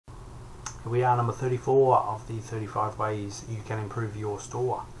Here we are, number 34 of the 35 ways you can improve your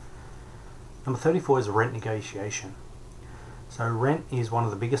store. Number 34 is rent negotiation. So rent is one of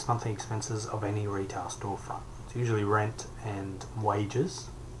the biggest monthly expenses of any retail storefront. It's usually rent and wages.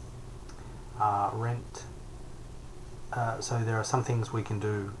 So there are some things we can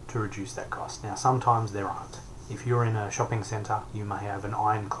do to reduce that cost. Now sometimes there aren't. If you're in a shopping centre, you may have an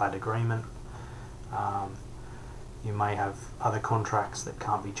ironclad agreement. You may have other contracts that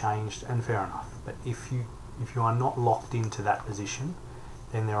can't be changed, and fair enough. But if you are not locked into that position,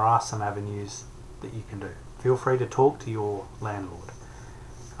 then there are some avenues that you can do. Feel free to talk to your landlord.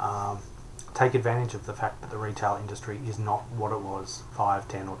 Take advantage of the fact that the retail industry is not what it was 5,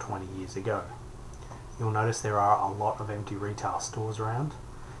 10 or 20 years ago. You'll notice there are a lot of empty retail stores around,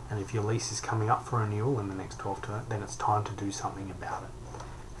 and if your lease is coming up for renewal in the next 12 months, then it's time to do something about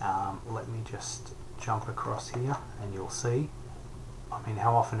it. Let me just jump across here and you'll see, I mean,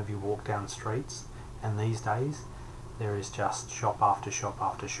 how often have you walked down streets and these days there is just shop after shop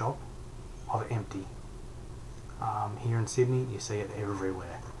after shop of empty. Here in Sydney you see it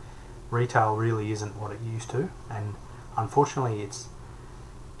everywhere. Retail really isn't what it used to, and unfortunately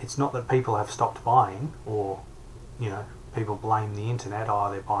it's not that people have stopped buying, or people blame the internet,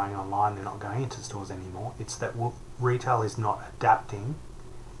 oh they're buying online, they're not going into stores anymore. It's that retail is not adapting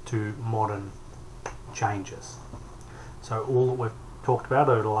to modern changes. So all that we've talked about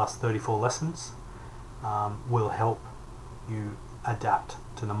over the last 34 lessons will help you adapt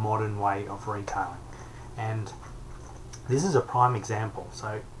to the modern way of retailing. And this is a prime example.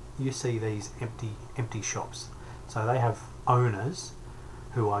 So you see these empty shops. So they have owners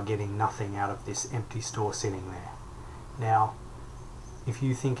who are getting nothing out of this empty store sitting there. Now, if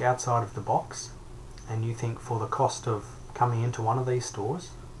you think outside of the box and you think for the cost of coming into one of these stores,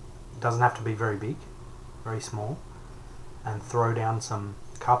 it doesn't have to be very big, very small, and throw down some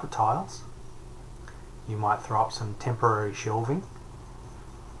carpet tiles. You might throw up some temporary shelving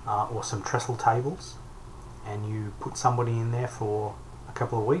or some trestle tables, and you put somebody in there for a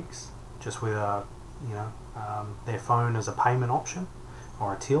couple of weeks just with their phone as a payment option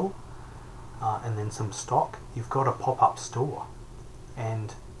or a till, and then some stock. You've got a pop-up store,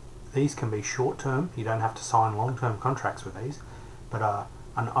 and these can be short-term. You don't have to sign long-term contracts with these, but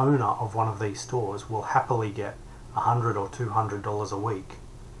an owner of one of these stores will happily get $100 or $200 a week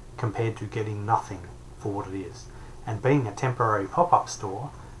compared to getting nothing for what it is. And being a temporary pop-up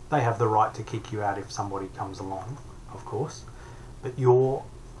store, they have the right to kick you out if somebody comes along, of course. But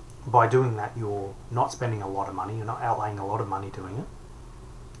by doing that, you're not spending a lot of money, you're not outlaying a lot of money doing it.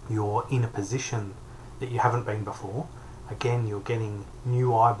 You're in a position that you haven't been before. Again, you're getting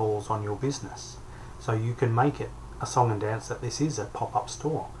new eyeballs on your business. So you can make it a song and dance that this is a pop-up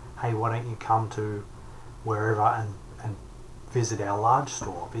store. Hey, why don't you come to wherever and visit our large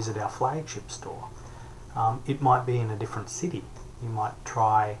store, visit our flagship store. It might be in a different city. You might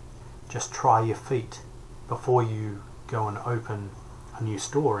just try your feet before you go and open a new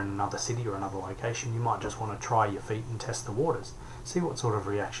store in another city or another location. You might just want to try your feet and test the waters. See what sort of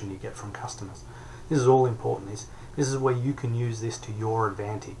reaction you get from customers. This is all important. This is where you can use this to your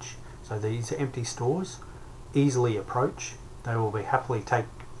advantage. So these empty stores, easily approach. They will be happily take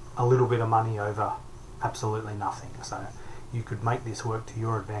a little bit of money over absolutely nothing. So you could make this work to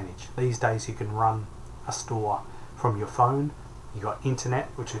your advantage. These days you can run a store from your phone. You've got internet,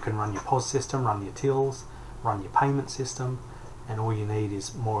 which you can run your POS system, run your tills, run your payment system, and all you need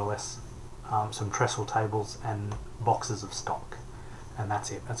is more or less some trestle tables and boxes of stock, and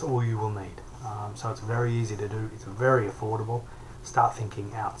that's it. That's all you will need. So it's very easy to do. It's very affordable. Start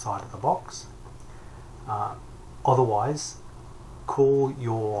thinking outside of the box. Otherwise, call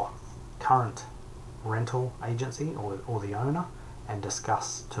your current rental agency or the owner and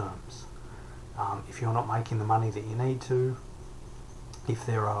discuss terms. If you're not making the money that you need to, if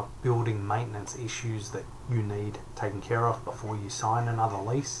there are building maintenance issues that you need taken care of before you sign another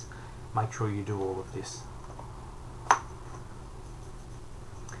lease, make sure you do all of this.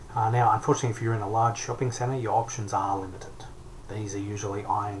 Now, unfortunately, if you're in a large shopping centre, your options are limited. These are usually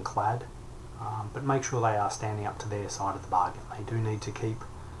ironclad, but make sure they are standing up to their side of the bargain. They do need to keep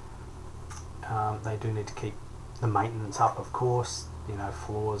the maintenance up, of course.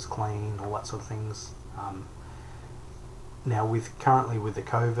 Floors clean, all that sort of things. Now, currently with the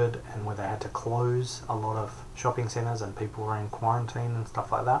COVID and where they had to close a lot of shopping centres and people were in quarantine and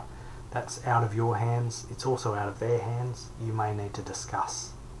stuff like that, that's out of your hands. It's also out of their hands. You may need to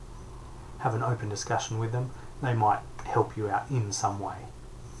have an open discussion with them. They might help you out in some way.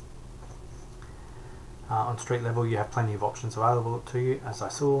 On street level, you have plenty of options available to you. As I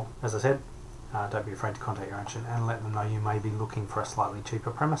said, don't be afraid to contact your agent and let them know you may be looking for a slightly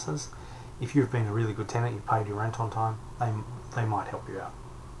cheaper premises. if you've been a really good tenant, you've paid your rent on time, they might help you out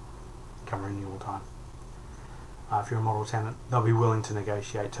come renewal time. If you're a model tenant, they'll be willing to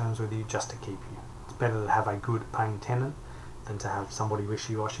negotiate terms with you just to keep you. It's better to have a good paying tenant than to have somebody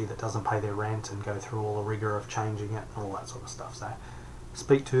wishy-washy that doesn't pay their rent and go through all the rigour of changing it and all that sort of stuff. So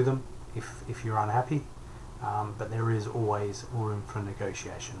speak to them if you're unhappy, but there is always room for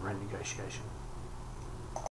negotiation, rent negotiation.